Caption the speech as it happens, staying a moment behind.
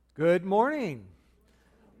Good morning.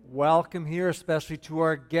 Welcome here, especially to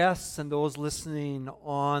our guests and those listening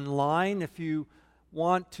online. If you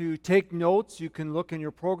want to take notes, you can look in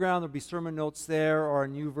your program. There'll be sermon notes there, or a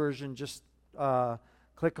new version. Just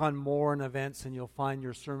click on More and Events, and you'll find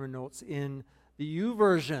your sermon notes in the U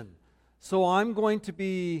version. So I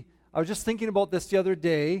was just thinking about this the other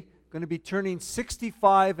day, going to be turning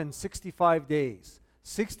 65 in 65 days.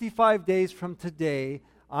 65 days from today,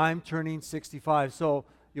 I'm turning 65. So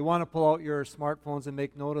you want to pull out your smartphones and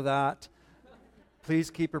make note of that. Please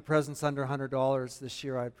keep your presents under $100 this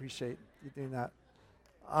year. I appreciate you doing that.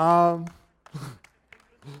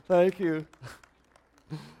 Thank you.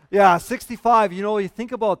 Yeah, 65. You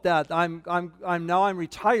think about that. I'm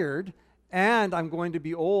retired and I'm going to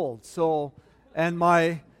be old. So, and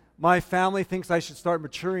my family thinks I should start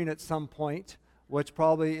maturing at some point, which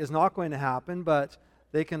probably is not going to happen, but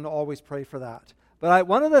they can always pray for that. But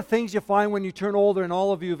one of the things you find when you turn older, and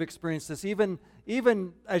all of you have experienced this, even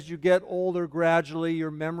as you get older gradually,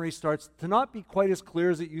 your memory starts to not be quite as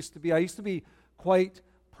clear as it used to be. I used to be quite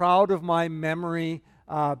proud of my memory.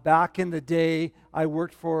 Back in the day, I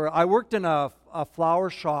worked in a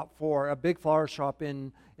flower shop, a big flower shop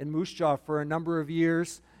in Moose Jaw for a number of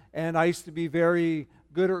years, and I used to be very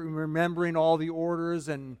good at remembering all the orders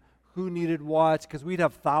and who needed what, because we'd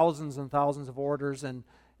have thousands and thousands of orders, and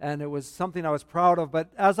it was something I was proud of. But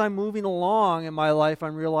as I'm moving along in my life,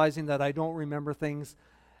 I'm realizing that I don't remember things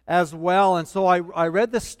as well. And so I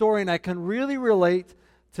read this story, and I can really relate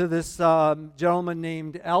to this gentleman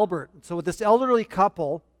named Albert. So with this elderly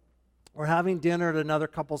couple, we're having dinner at another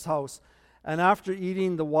couple's house. And after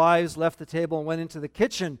eating, the wives left the table and went into the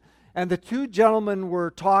kitchen. And the two gentlemen were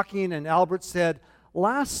talking, and Albert said,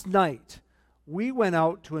 "Last night, we went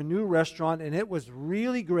out to a new restaurant, and it was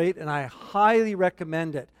really great, and I highly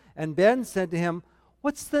recommend it." And Ben said to him,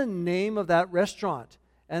 "What's the name of that restaurant?"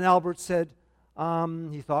 And Albert said,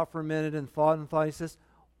 he thought for a minute and thought. He says,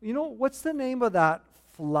 "What's the name of that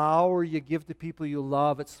flower you give to people you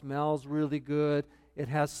love? It smells really good. It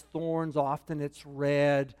has thorns. Often it's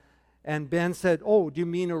red." And Ben said, "Oh, do you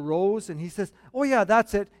mean a rose?" And he says, "Oh yeah,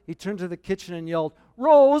 that's it." He turned to the kitchen and yelled,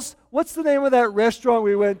 "Rose, what's the name of that restaurant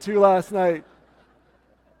we went to last night?"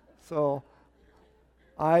 So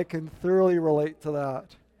I can thoroughly relate to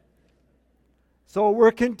that. So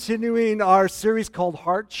we're continuing our series called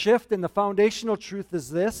Heart Shift, and the foundational truth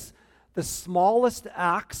is this: the smallest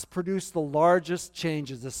acts produce the largest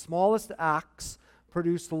changes. The smallest acts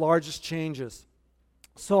produce the largest changes.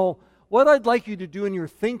 So what I'd like you to do in your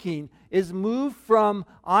thinking is move from,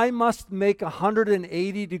 I must make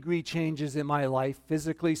 180-degree changes in my life,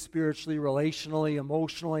 physically, spiritually, relationally,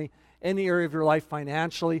 emotionally, any area of your life,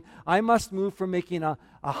 financially. I must move from making a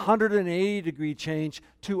 180-degree change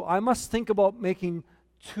to, I must think about making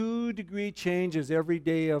 2-degree changes every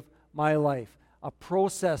day of my life. A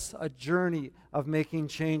process, a journey of making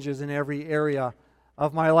changes in every area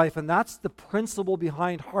of my life. And that's the principle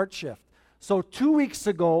behind Heart Shift. So 2 weeks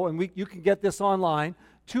ago, and you can get this online,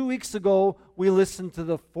 2 weeks ago we listened to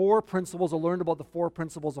the 4 principles, or learned about the 4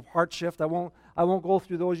 principles of Heart Shift. I won't go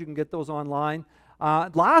through those. You can get those online.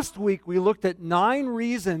 Last week we looked at 9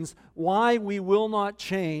 reasons why we will not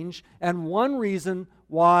change, and 1 reason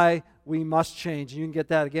why we must change. You can get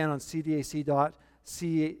that again on cdac.ca.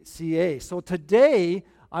 So today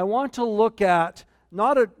I want to look at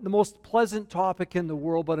not the most pleasant topic in the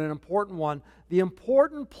world, but an important one: the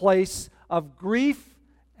important place of grief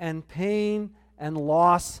and pain and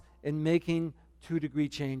loss in making 2-degree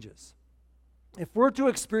changes. If we're to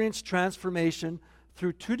experience transformation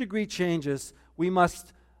through 2-degree changes, we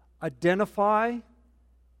must identify,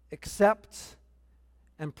 accept,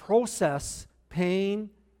 and process pain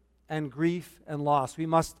and grief and loss. We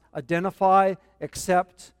must identify,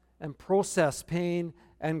 accept, and process pain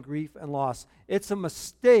and grief and loss. It's a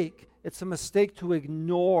mistake to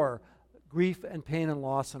ignore grief and pain and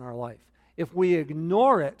loss in our life. If we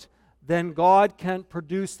ignore it, then God can't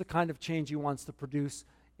produce the kind of change He wants to produce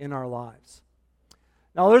in our lives.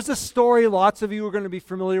 Now, there's a story. Lots of you are going to be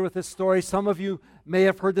familiar with this story. Some of you may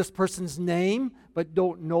have heard this person's name, but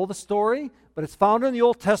don't know the story. But it's found in the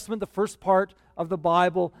Old Testament, the first part of the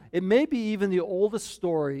Bible. It may be even the oldest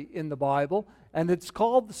story in the Bible, and it's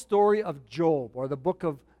called the story of Job, or the book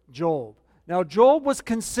of Job. Now, Job was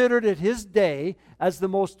considered at his day as the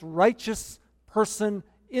most righteous person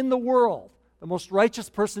in the world. The most righteous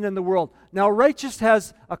person in the world. Now, righteous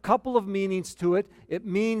has a couple of meanings to it. It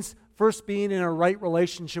means first being in a right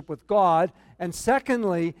relationship with God, and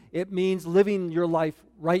secondly, it means living your life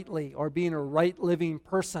rightly, or being a right living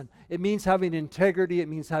person. It means having integrity, it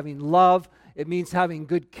means having love, It means having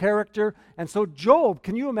good character. And so Job,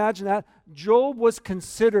 can you imagine that? Job was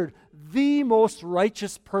considered the most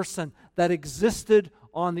righteous person that existed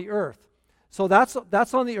on the earth. So that's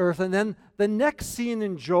on the earth. And then the next scene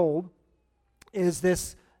in Job is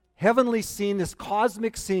this heavenly scene, this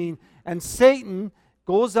cosmic scene, and Satan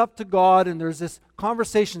goes up to God, and there's this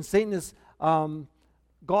conversation. Satan is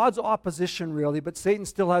God's opposition, really, but Satan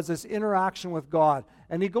still has this interaction with God.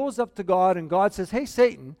 And he goes up to God, and God says, "Hey,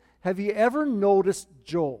 Satan, have you ever noticed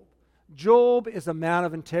Job? Job is a man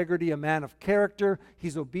of integrity, a man of character.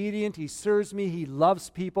 He's obedient, he serves me, he loves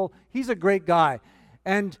people. He's a great guy."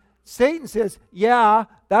 And Satan says, "Yeah,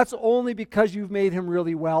 that's only because you've made him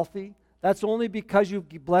really wealthy. That's only because you've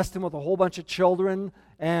blessed him with a whole bunch of children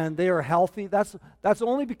and they are healthy. That's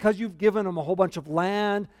only because you've given him a whole bunch of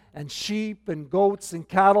land and sheep and goats and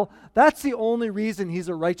cattle. That's the only reason he's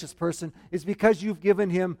a righteous person, is because you've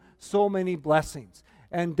given him so many blessings."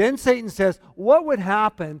 And then Satan says, what would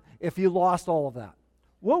happen if he lost all of that?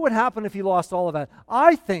 What would happen if he lost all of that?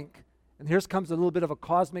 I think, and here comes a little bit of a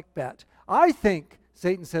cosmic bet, I think,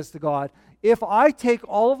 Satan says to God, if I take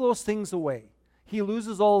all of those things away, he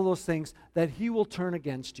loses all of those things, that he will turn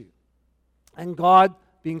against you. And God,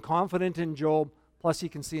 being confident in Job, plus he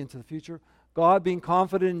can see into the future, God being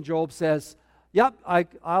confident in Job says, "Yep,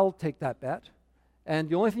 I'll take that bet. And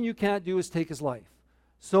the only thing you can't do is take his life."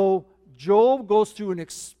 So Job goes through an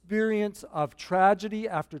experience of tragedy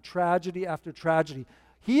after tragedy after tragedy.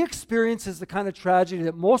 He experiences the kind of tragedy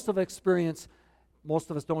that most of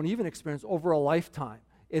us don't even experience over a lifetime,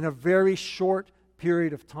 in a very short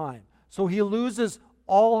period of time. So he loses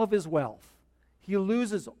all of his wealth. He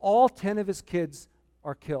loses all 10 of his kids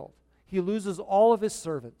are killed. He loses all of his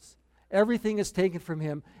servants. Everything is taken from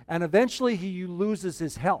him. And eventually he loses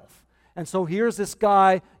his health. And so here's this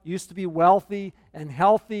guy, used to be wealthy and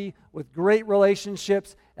healthy with great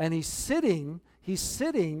relationships, and he's sitting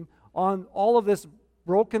on all of this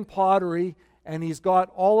broken pottery, and he's got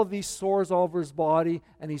all of these sores all over his body,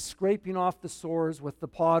 and he's scraping off the sores with the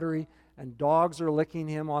pottery, and dogs are licking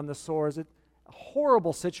him on the sores. It's a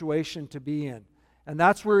horrible situation to be in. And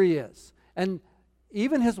that's where he is. And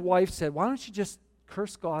even his wife said, "Why don't you just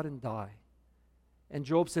curse God and die?" And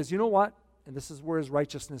Job says, "You know what?" And this is where his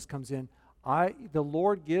righteousness comes in. The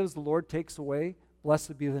Lord gives, the Lord takes away.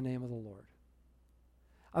 Blessed be the name of the Lord.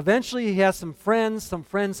 Eventually he has some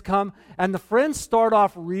friends come, and the friends start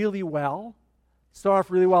off really well.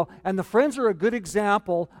 And the friends are a good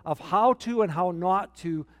example of how to and how not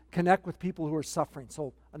to connect with people who are suffering.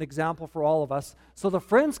 So an example for all of us. So the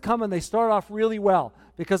friends come and they start off really well,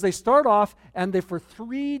 because they start off and for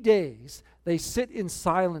 3 days they sit in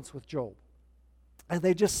silence with Job. And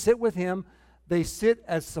they just sit with him. They sit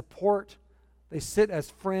as support. They sit as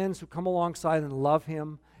friends who come alongside and love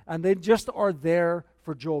him. And they just are there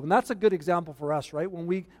for Job. And that's a good example for us, right? When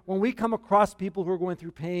we come across people who are going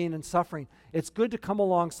through pain and suffering, it's good to come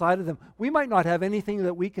alongside of them. We might not have anything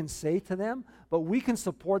that we can say to them, but we can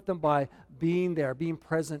support them by being there, being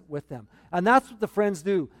present with them. And that's what the friends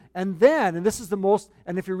do. And then, and this is the most,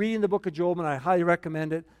 and if you're reading the book of Job, and I highly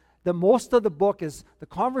recommend it, the most of the book is the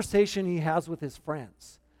conversation he has with his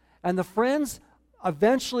friends. And the friends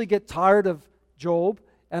eventually get tired of Job,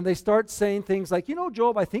 and they start saying things like, "You know,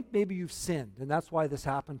 Job, I think maybe you've sinned, and that's why this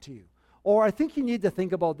happened to you. Or I think you need to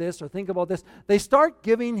think about this, or think about this." They start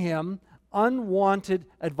giving him unwanted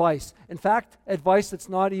advice. In fact, advice that's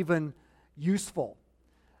not even useful.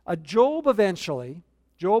 Job eventually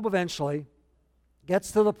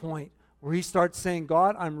gets to the point where he starts saying,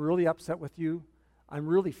 "God, I'm really upset with you. I'm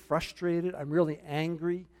really frustrated. I'm really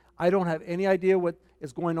angry. I don't have any idea what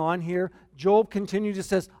is going on here." Job continues to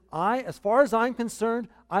say, as far as I'm concerned,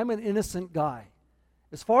 I'm an innocent guy.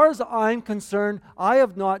 As far as I'm concerned, I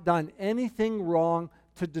have not done anything wrong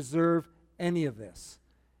to deserve any of this.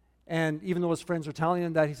 And even though his friends are telling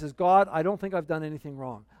him that, he says, "God, I don't think I've done anything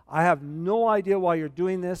wrong. I have no idea why you're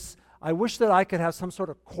doing this. I wish that I could have some sort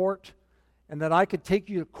of court, and that I could take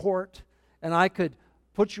you to court, and I could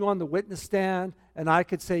put you on the witness stand, and I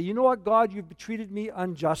could say, you know what, God, you've treated me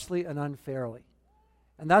unjustly and unfairly."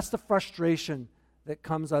 And that's the frustration that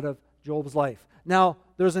comes out of Job's life. Now,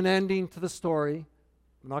 there's an ending to the story.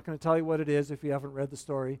 I'm not going to tell you what it is if you haven't read the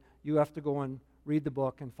story. You have to go and read the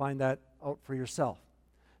book and find that out for yourself.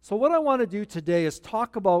 So what I want to do today is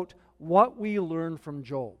talk about what we learn from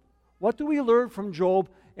Job. What do we learn from Job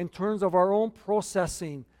in terms of our own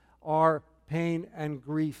processing our pain and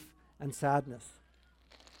grief and sadness?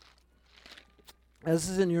 This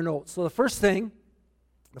is in your notes. So the first thing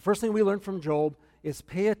we learn from Job is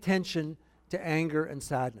pay attention to anger and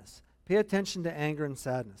sadness. Pay attention to anger and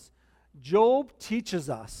sadness. Job teaches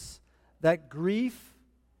us that grief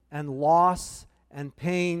and loss and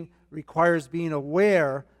pain requires being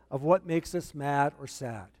aware of what makes us mad or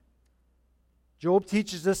sad. Job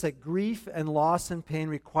teaches us that grief and loss and pain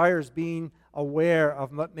requires being aware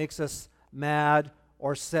of what makes us mad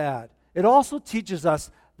or sad. It also teaches us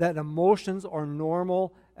that emotions are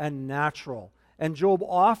normal and natural. And Job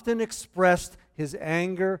often expressed his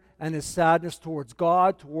anger and his sadness towards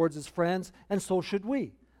God, towards his friends, and so should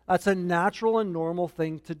we. That's a natural and normal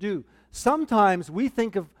thing to do. Sometimes we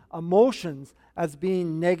think of emotions as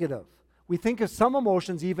being negative. We think of some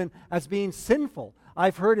emotions even as being sinful.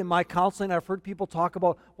 I've heard in my counseling, I've heard people talk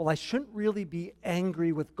about, well, I shouldn't really be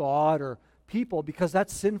angry with God or people because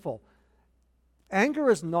that's sinful. Anger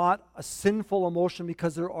is not a sinful emotion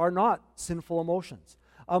because there are not sinful emotions.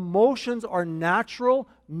 Emotions are natural,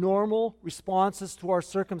 normal responses to our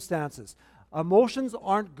circumstances. Emotions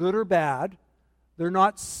aren't good or bad. They're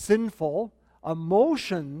not sinful.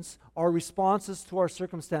 Emotions are responses to our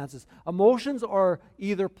circumstances. Emotions are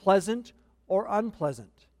either pleasant or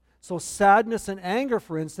unpleasant. So sadness and anger,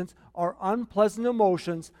 for instance, are unpleasant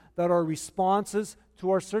emotions that are responses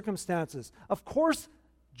to our circumstances. Of course,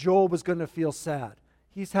 Job is going to feel sad.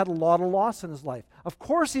 He's had a lot of loss in his life. Of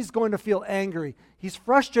course he's going to feel angry. He's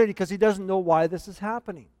frustrated because he doesn't know why this is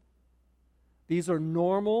happening. These are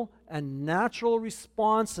normal and natural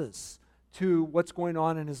responses to what's going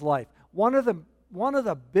on in his life. One of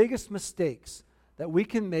the biggest mistakes that we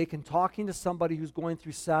can make in talking to somebody who's going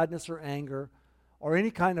through sadness or anger or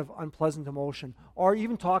any kind of unpleasant emotion, or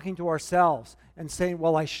even talking to ourselves and saying,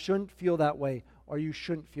 well, I shouldn't feel that way, or you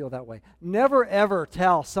shouldn't feel that way. Never, ever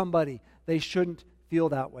tell somebody they shouldn't feel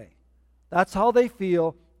that way. That's how they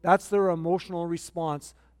feel. That's their emotional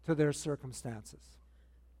response to their circumstances.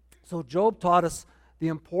 So Job taught us the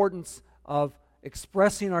importance of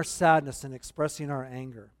expressing our sadness and expressing our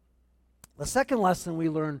anger. The second lesson we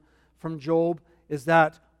learn from Job is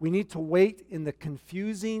that we need to wait in the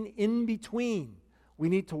confusing in-between. We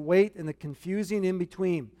need to wait in the confusing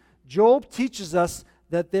in-between. Job teaches us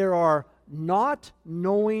that there are not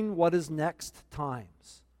knowing what is next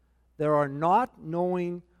times. There are not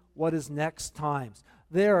knowing what is next times.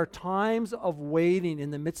 There are times of waiting in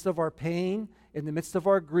the midst of our pain, in the midst of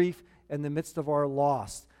our grief, in the midst of our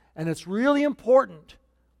loss. And it's really important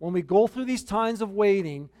when we go through these times of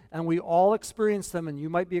waiting, and we all experience them, and you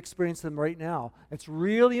might be experiencing them right now, it's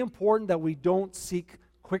really important that we don't seek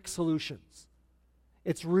quick solutions.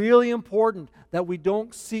 It's really important that we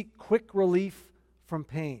don't seek quick relief from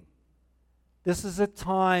pain. This is a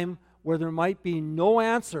time where there might be no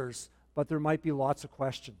answers, but there might be lots of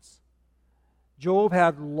questions. Job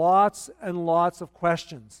had lots and lots of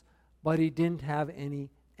questions, but he didn't have any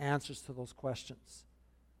answers to those questions.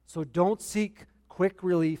 So don't seek quick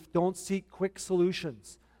relief. Don't seek quick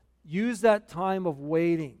solutions. Use that time of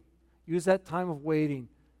waiting. Use that time of waiting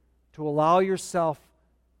to allow yourself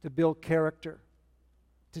to build character,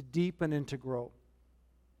 to deepen and to grow.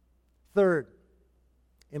 Third,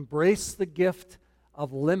 embrace the gift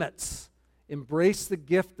of limits. Embrace the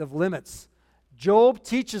gift of limits. Job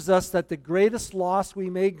teaches us that the greatest loss we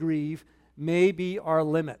may grieve may be our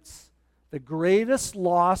limits. The greatest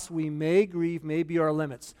loss we may grieve may be our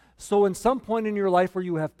limits. So in some point in your life where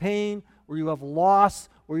you have pain, where you have loss,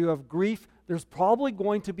 where you have grief, there's probably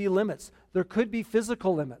going to be limits. There could be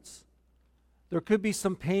physical limits. There could be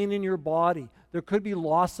some pain in your body. There could be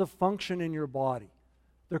loss of function in your body.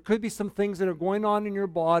 There could be some things that are going on in your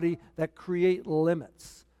body that create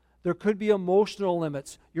limits. There could be emotional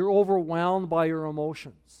limits. You're overwhelmed by your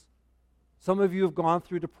emotions. Some of you have gone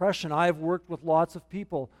through depression. I have worked with lots of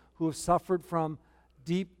people who have suffered from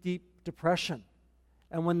deep, deep depression.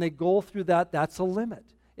 And when they go through that, that's a limit.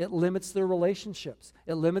 It limits their relationships.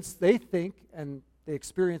 It limits, they think, and they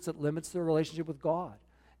experience it limits their relationship with God.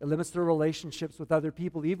 It limits their relationships with other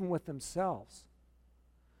people, even with themselves.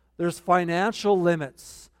 There's financial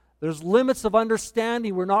limits. There's limits of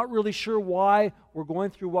understanding. We're not really sure why we're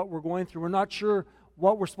going through what we're going through. We're not sure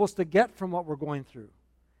what we're supposed to get from what we're going through.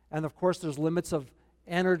 And of course, there's limits of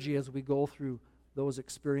energy as we go through those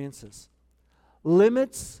experiences.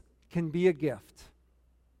 Limits can be a gift.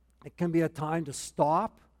 It can be a time to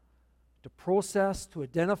stop, to process, to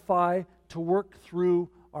identify, to work through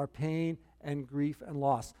our pain and grief and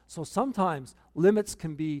loss. So sometimes limits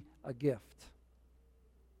can be a gift.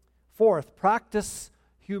 Fourth, practice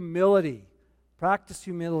humility. Practice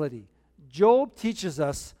humility. Job teaches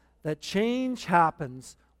us that change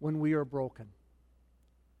happens when we are broken.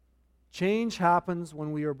 Change happens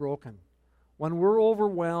when we are broken. When we're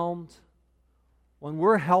overwhelmed, when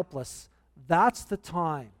we're helpless, that's the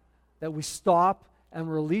time that we stop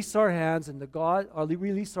and release our hands into God, or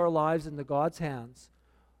release our lives into God's hands,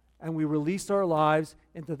 and we release our lives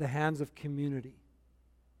into the hands of community.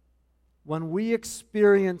 When we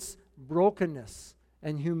experience brokenness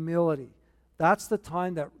and humility, that's the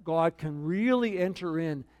time that God can really enter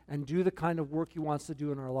in and do the kind of work He wants to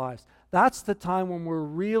do in our lives. That's the time when we're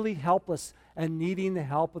really helpless and needing the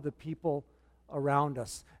help of the people around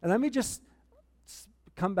us. And let me just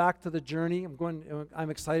come back to the journey. I'm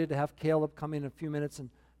excited to have Caleb come in a few minutes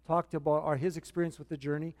and talk about his experience with the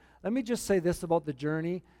journey. Let me just say this about the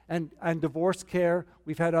journey and divorce care.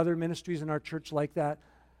 We've had other ministries in our church like that.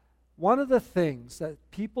 One of the things that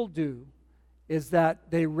people do is that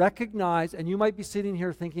they recognize, and you might be sitting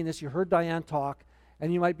here thinking this, you heard Diane talk,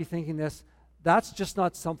 and you might be thinking this, that's just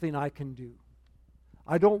not something I can do.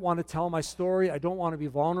 I don't want to tell my story. I don't want to be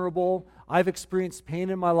vulnerable. I've experienced pain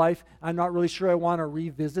in my life. I'm not really sure I want to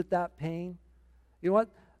revisit that pain. You know what?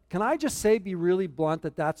 Can I just say, be really blunt,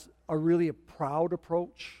 that that's really a proud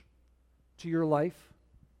approach to your life?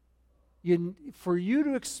 For you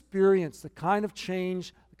to experience the kind of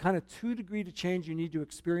change, the kind of 2-degree to change you need to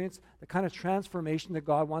experience, the kind of transformation that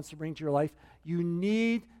God wants to bring to your life, you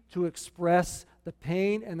need to express the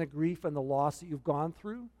pain and the grief and the loss that you've gone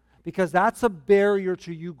through, because that's a barrier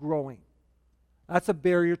to you growing. That's a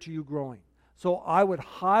barrier to you growing. So I would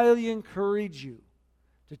highly encourage you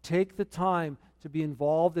to take the time to be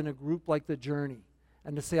involved in a group like The Journey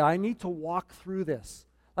and to say, I need to walk through this.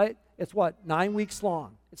 It's what, 9 weeks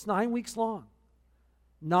long? It's 9 weeks long.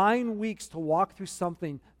 9 weeks to walk through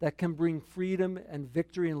something that can bring freedom and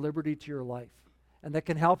victory and liberty to your life and that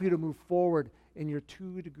can help you to move forward in your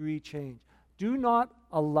 2-degree change. Do not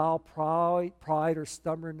allow pride or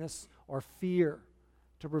stubbornness or fear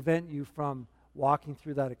to prevent you from walking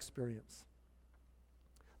through that experience.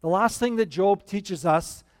 The last thing that Job teaches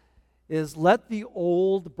us is let the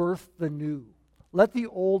old birth the new. Let the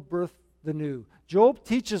old birth the new. Job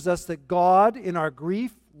teaches us that God, in our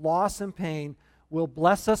grief, loss, and pain, will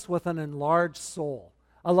bless us with an enlarged soul.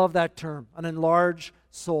 I love that term, an enlarged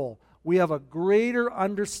soul. We have a greater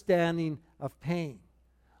understanding of pain.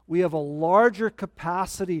 We have a larger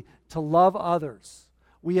capacity to love others.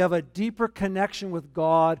 We have a deeper connection with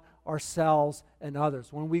God, ourselves, and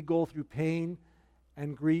others when we go through pain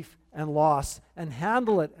and grief and loss and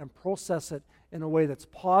handle it and process it in a way that's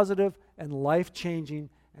positive and life-changing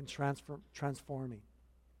and transforming.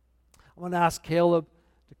 I want to ask Caleb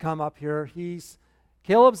to come up here.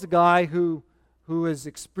 Caleb's the guy who has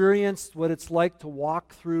experienced what it's like to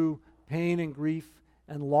walk through pain and grief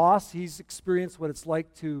and loss. He's experienced what it's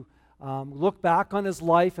like to look back on his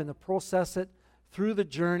life and to process it through the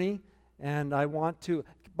journey. And I want to,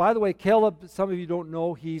 by the way, Caleb, some of you don't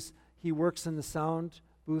know, he works in the sound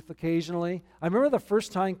booth occasionally. I remember the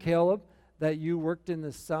first time, Caleb, that you worked in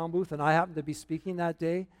the sound booth, and I happened to be speaking that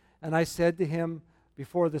day, and I said to him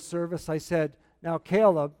before the service, I said, now,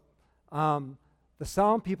 Caleb, the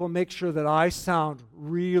sound people make sure that I sound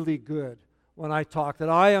really good when I talk, that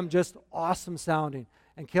I am just awesome sounding.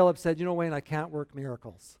 And Caleb said, you know, Wayne, I can't work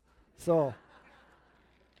miracles. So,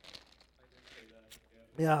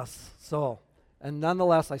 yes, so, and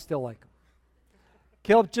nonetheless, I still like him.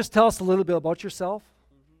 Caleb, just tell us a little bit about yourself.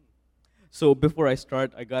 So before I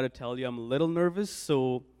start, I got to tell you I'm a little nervous,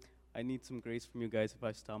 so I need some grace from you guys if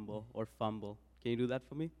I stumble or fumble. Can you do that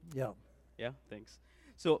for me? Yeah. Yeah, thanks.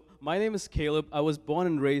 So my name is Caleb. I was born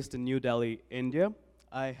and raised in New Delhi, India.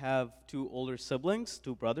 I have 2 older siblings,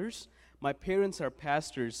 2 brothers. My parents are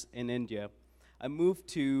pastors in India. I moved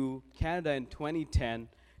to Canada in 2010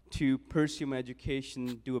 to pursue my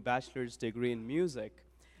education, do a bachelor's degree in music.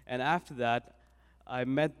 And after that, I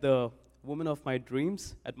met the woman of my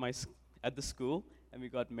dreams at the school, and we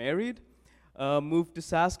got married, moved to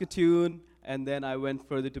Saskatoon, and then I went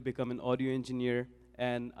further to become an audio engineer,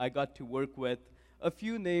 and I got to work with a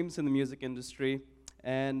few names in the music industry,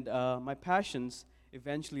 and my passions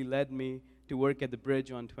eventually led me to work at the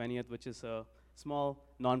Bridge on 20th, which is a small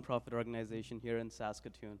nonprofit organization here in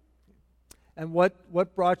Saskatoon. And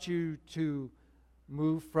what brought you to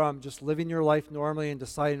move from just living your life normally and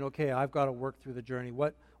deciding, okay, I've got to work through the journey?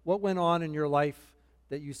 What went on in your life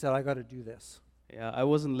that you said, I got to do this? Yeah, I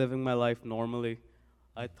wasn't living my life normally.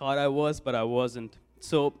 I thought I was, but I wasn't.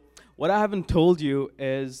 So what I haven't told you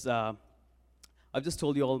is I've just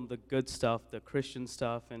told you all the good stuff, the Christian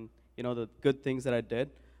stuff, and the good things that I did.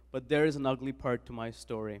 But there is an ugly part to my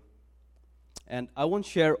story. And I won't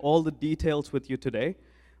share all the details with you today.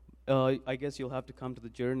 I guess you'll have to come to the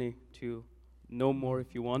journey to know more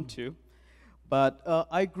if you want to. But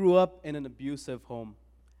I grew up in an abusive home.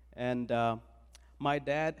 And my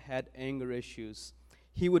dad had anger issues.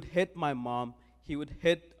 He would hit my mom. He would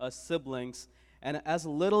hit us siblings. And as a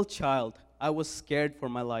little child, I was scared for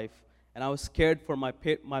my life. And I was scared for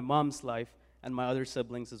my mom's life and my other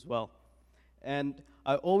siblings as well. And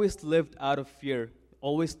I always lived out of fear,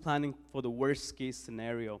 always planning for the worst case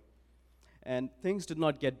scenario. And things did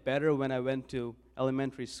not get better when I went to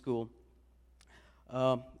elementary school.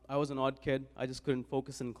 I was an odd kid. I just couldn't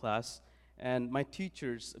focus in class. And my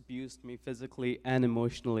teachers abused me physically and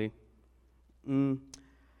emotionally. In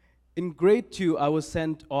grade 2, I was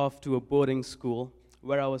sent off to a boarding school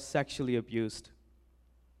where I was sexually abused.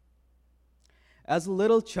 As a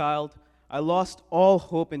little child, I lost all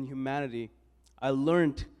hope in humanity. I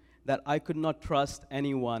learned that I could not trust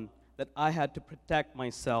anyone, that I had to protect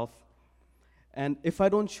myself. And if I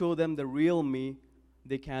don't show them the real me,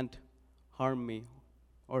 they can't harm me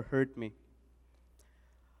or hurt me.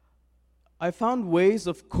 I found ways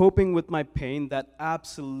of coping with my pain that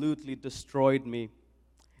absolutely destroyed me.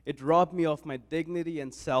 It robbed me of my dignity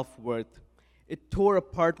and self-worth. It tore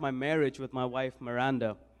apart my marriage with my wife,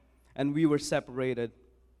 Miranda, and we were separated.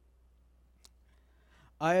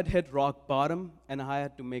 I had hit rock bottom, and I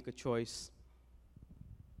had to make a choice.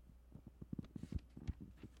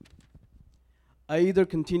 I either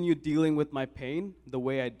continue dealing with my pain the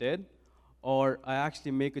way I did, or I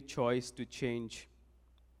actually make a choice to change.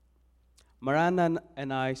 Miranda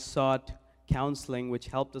and I sought counseling, which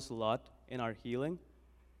helped us a lot in our healing.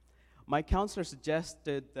 My counselor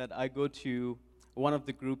suggested that I go to one of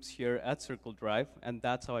the groups here at Circle Drive, and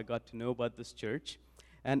that's how I got to know about this church.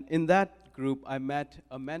 And in that group, I met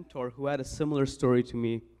a mentor who had a similar story to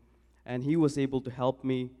me, and he was able to help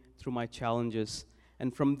me through my challenges.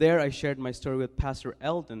 And from there, I shared my story with Pastor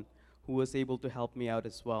Eldon, who was able to help me out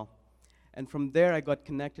as well. And from there, I got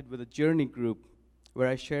connected with a journey group where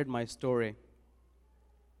I shared my story.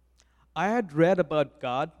 I had read about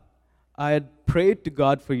God. I had prayed to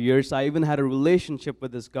God for years. I even had a relationship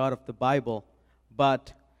with this God of the Bible.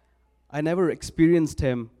 But I never experienced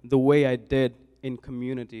Him the way I did in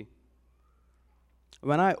community.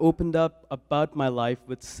 When I opened up about my life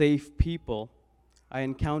with safe people, I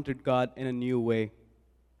encountered God in a new way.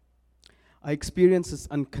 I experienced His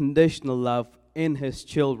unconditional love in His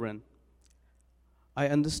children. I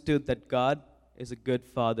understood that God is a good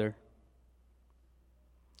Father.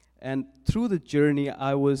 And through the journey,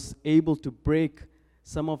 I was able to break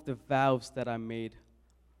some of the vows that I made,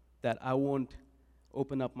 that I won't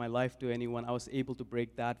open up my life to anyone. I was able to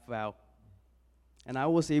break that vow. And I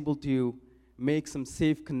was able to make some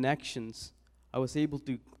safe connections. I was able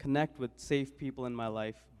to connect with safe people in my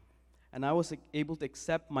life. And I was able to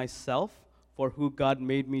accept myself for who God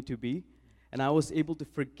made me to be. And I was able to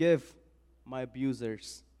forgive my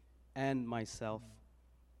abusers and myself.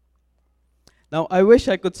 Now, I wish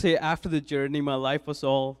I could say after the journey, my life was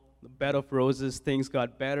all a bed of roses, things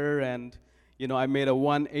got better, and, I made a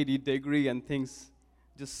 180 degree and things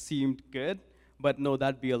just seemed good. But no,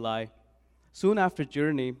 that'd be a lie. Soon after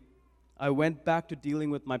journey, I went back to dealing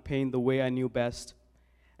with my pain the way I knew best.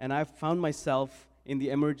 And I found myself in the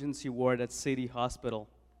emergency ward at City Hospital.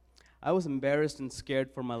 I was embarrassed and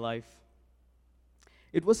scared for my life.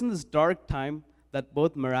 It was in this dark time that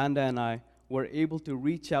both Miranda and I were able to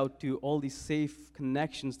reach out to all these safe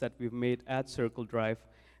connections that we've made at Circle Drive.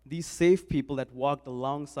 These safe people that walked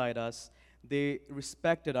alongside us, they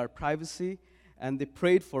respected our privacy, and they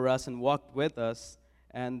prayed for us and walked with us,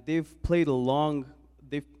 and they've played a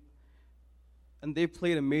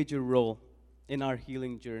major role in our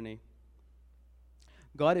healing journey.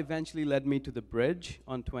 God eventually led me to the bridge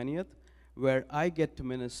on 20th, where I get to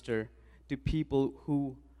minister to people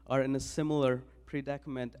who are in a similar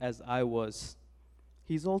predicament as I was.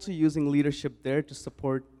 He's also using leadership there to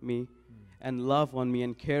support me and love on me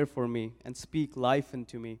and care for me and speak life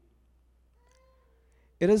into me.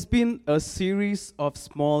 It has been a series of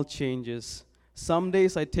small changes. Some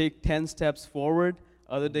days I take 10 steps forward,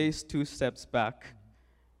 other days 2 steps back.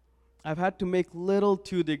 I've had to make little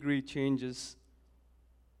 2-degree changes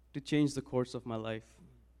to change the course of my life.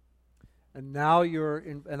 And now you're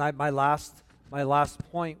in, and my last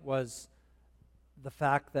point was the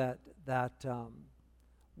fact that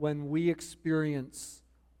when we experience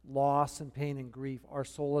loss and pain and grief, our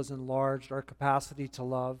soul is enlarged, our capacity to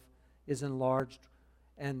love is enlarged.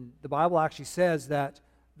 And the Bible actually says that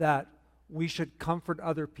we should comfort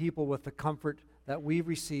other people with the comfort that we've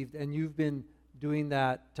received, and you've been doing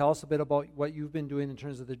that. Tell us a bit about what you've been doing in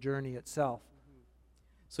terms of the journey itself.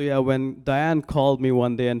 So yeah, when Diane called me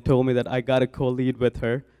one day and told me that I got to co-lead with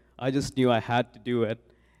her, I just knew I had to do it.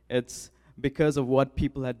 It's because of what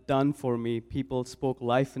people had done for me. People spoke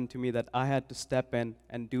life into me that I had to step in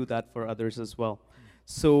and do that for others as well.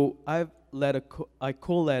 So I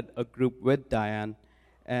co-led a group with Diane,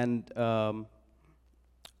 and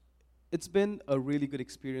It's been a really good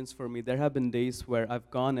experience for me. There have been days where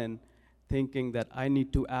I've gone in thinking that I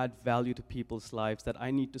need to add value to people's lives, that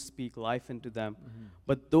I need to speak life into them.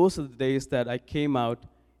 But those are the days that I came out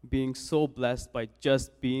being so blessed by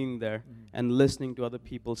just being there and listening to other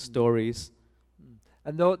people's stories.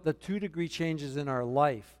 And though the 2-degree changes in our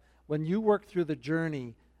life, when you work through the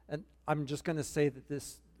journey, and I'm just going to say that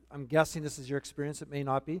this, I'm guessing this is your experience, it may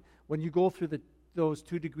not be. When you go through those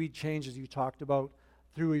 2-degree changes you talked about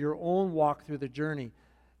through your own walk through the journey,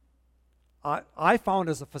 I found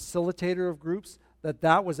as a facilitator of groups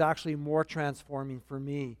that was actually more transforming for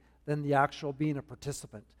me than the actual being a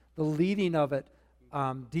participant. The leading of it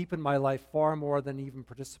deepened my life far more than even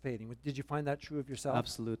participating. Did you find that true of yourself?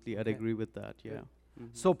 Absolutely, I'd agree with that, yeah.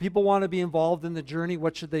 So people want to be involved in the journey.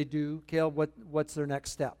 What should they do? Caleb, what's their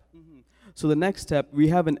next step? So the next step, we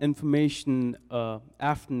have an information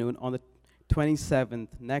afternoon on the 27th,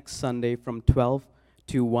 next Sunday from 12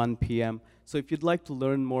 to 1 p.m. So if you'd like to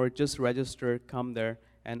learn more, just register, come there,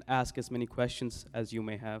 and ask as many questions as you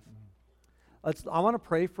may have. I want to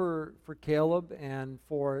pray for Caleb and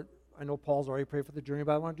I know Paul's already prayed for the journey,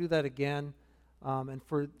 but I want to do that again. And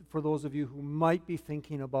for those of you who might be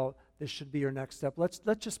thinking about this should be your next step, let's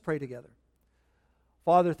just pray together.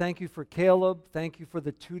 Father, thank you for Caleb. Thank you for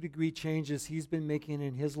the 2-degree changes he's been making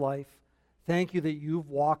in his life. Thank you that you've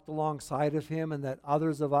walked alongside of him and that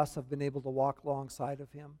others of us have been able to walk alongside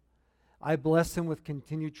of him. I bless him with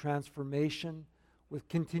continued transformation, with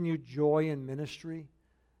continued joy in ministry.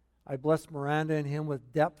 I bless Miranda and him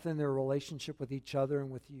with depth in their relationship with each other and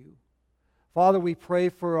with you. Father, we pray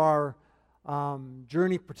for our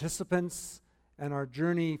journey participants and our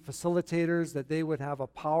journey facilitators, that they would have a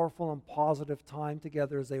powerful and positive time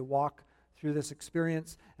together as they walk through this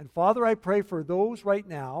experience. And Father, I pray for those right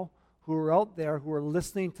now who are out there who are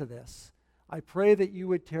listening to this. I pray that you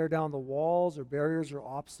would tear down the walls or barriers or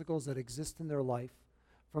obstacles that exist in their life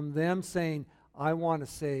from them saying, I want to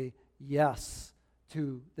say yes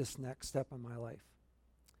to this next step in my life.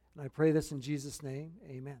 And I pray this in Jesus' name.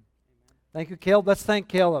 Amen. Thank you, Caleb. Let's thank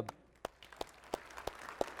Caleb.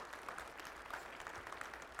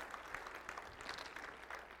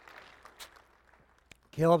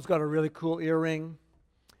 Caleb's got a really cool earring.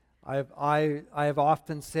 I have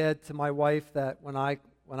often said to my wife that when I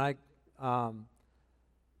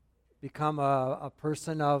become a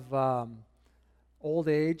person of old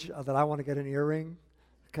age, that I want to get an earring,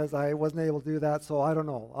 because I wasn't able to do that. So I don't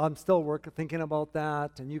know. I'm still thinking about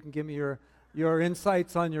that, and you can give me your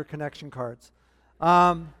insights on your connection cards.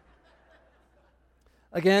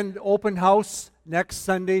 Again, open house next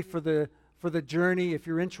Sunday for the journey. If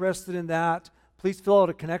you're interested in that, please fill out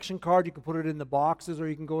a connection card. You can put it in the boxes, or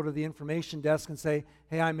you can go to the information desk and say,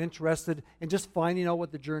 hey, I'm interested in just finding out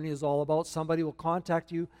what the journey is all about. Somebody will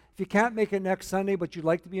contact you. If you can't make it next Sunday, but you'd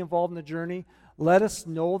like to be involved in the journey, let us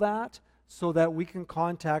know that so that we can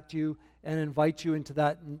contact you and invite you into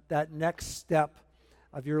that next step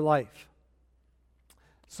of your life.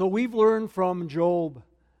 So we've learned from Job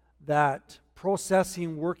that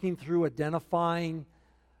processing, working through, identifying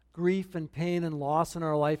grief and pain and loss in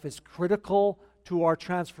our life is critical to our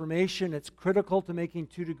transformation. It's critical to making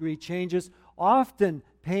 2-degree changes. Often,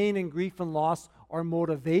 pain and grief and loss are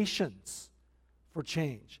motivations for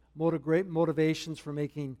change, great motivations for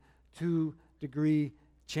making 2-degree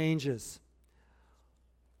changes.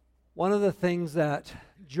 One of the things that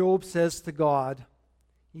Job says to God,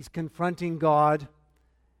 he's confronting God,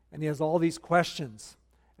 and he has all these questions.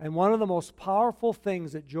 And one of the most powerful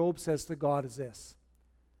things that Job says to God is this.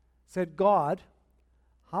 He said, God,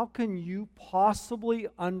 how can you possibly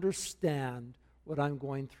understand what I'm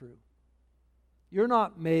going through? You're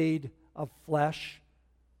not made of flesh.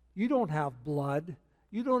 You don't have blood.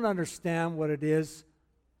 You don't understand what it is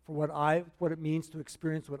for what it means to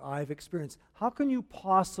experience what I've experienced. How can you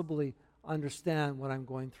possibly understand what I'm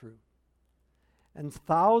going through? And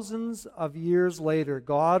thousands of years later,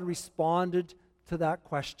 God responded to that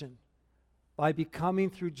question by becoming,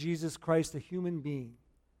 through Jesus Christ, a human being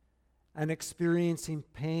and experiencing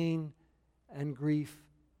pain and grief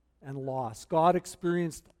and loss. God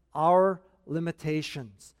experienced our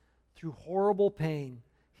limitations through horrible pain.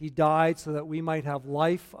 He died so that we might have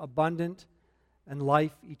life abundant and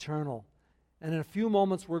life eternal. And in a few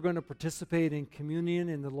moments, we're going to participate in communion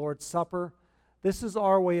in the Lord's Supper. This is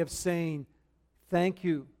our way of saying, thank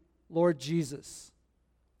you, Lord Jesus,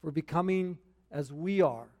 for becoming as we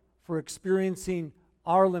are, for experiencing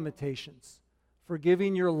our limitations, for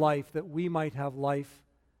giving your life that we might have life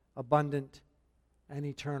abundant and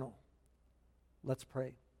eternal. Let's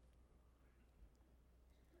pray.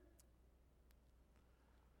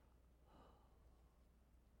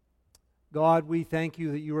 God, we thank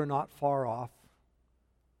you that you are not far off,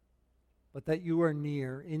 but that you are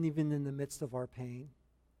near, and even in the midst of our pain,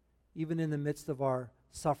 even in the midst of our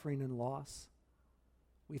suffering and loss.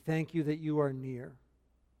 We thank you that you are near.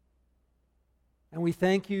 And we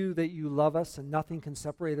thank you that you love us and nothing can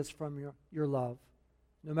separate us from your love,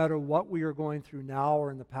 no matter what we are going through now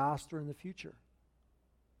or in the past or in the future.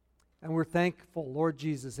 And we're thankful, Lord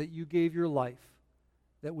Jesus, that you gave your life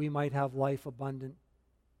that we might have life abundant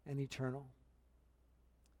and eternal.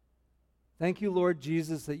 Thank you, Lord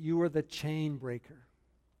Jesus, that you are the chain breaker,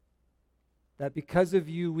 that because of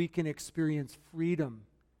you we can experience freedom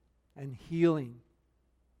and healing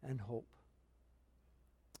and hope.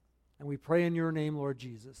 And we pray in your name, Lord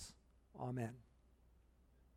Jesus. Amen.